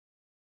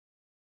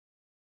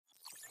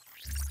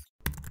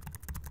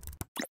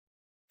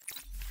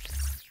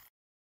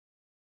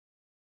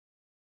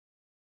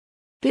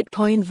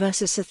Bitcoin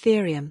versus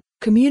Ethereum.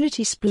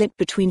 Community split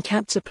between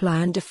capped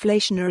supply and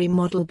deflationary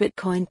model.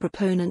 Bitcoin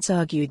proponents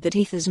argued that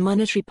Ether's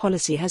monetary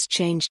policy has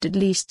changed at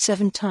least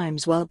 7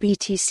 times while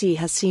BTC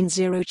has seen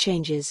 0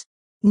 changes.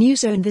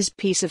 Newzone. This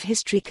piece of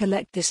history.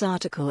 Collect this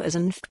article as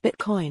an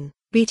Bitcoin,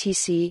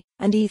 BTC,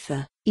 and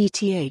Ether,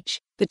 ETH,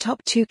 the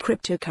top 2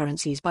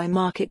 cryptocurrencies by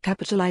market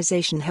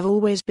capitalization, have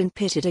always been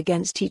pitted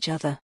against each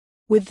other.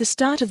 With the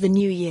start of the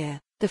new year,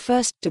 the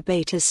first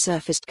debate has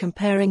surfaced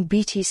comparing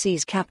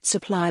BTC's capped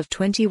supply of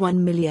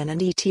 21 million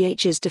and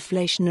ETH's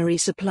deflationary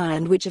supply,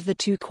 and which of the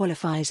two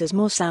qualifies as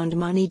more sound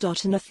money.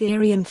 An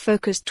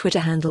Ethereum-focused Twitter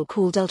handle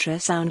called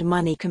Ultrasound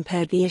Money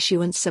compared the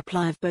issuance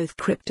supply of both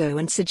crypto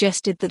and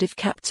suggested that if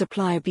capped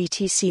supply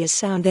BTC is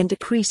sound, then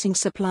decreasing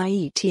supply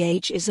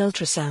ETH is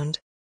ultrasound.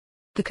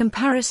 The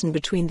comparison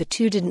between the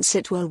two didn't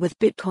sit well with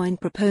Bitcoin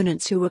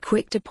proponents, who were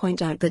quick to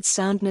point out that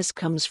soundness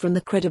comes from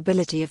the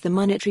credibility of the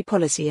monetary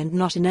policy and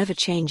not an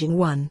ever-changing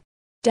one.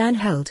 Dan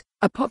Held,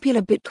 a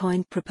popular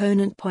Bitcoin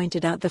proponent,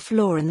 pointed out the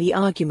flaw in the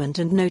argument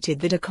and noted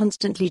that a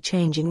constantly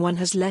changing one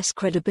has less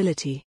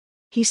credibility.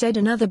 He said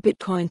another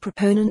Bitcoin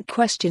proponent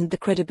questioned the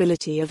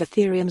credibility of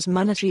Ethereum's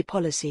monetary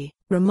policy,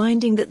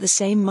 reminding that the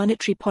same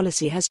monetary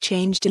policy has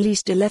changed at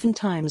least 11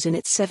 times in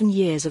its 7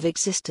 years of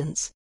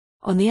existence.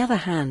 On the other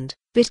hand,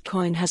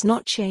 Bitcoin has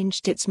not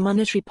changed its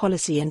monetary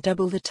policy in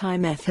double the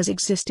time ETH has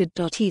existed.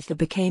 Ether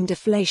became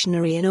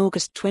deflationary in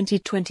August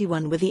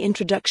 2021 with the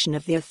introduction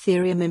of the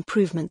Ethereum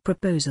Improvement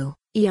Proposal,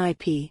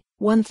 EIP,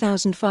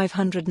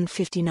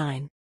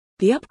 1559.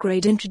 The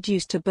upgrade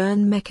introduced a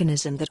burn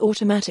mechanism that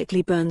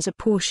automatically burns a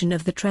portion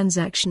of the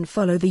transaction.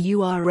 Follow the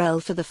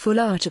URL for the full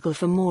article.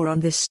 For more on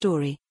this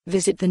story,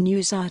 visit the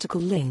news article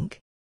link.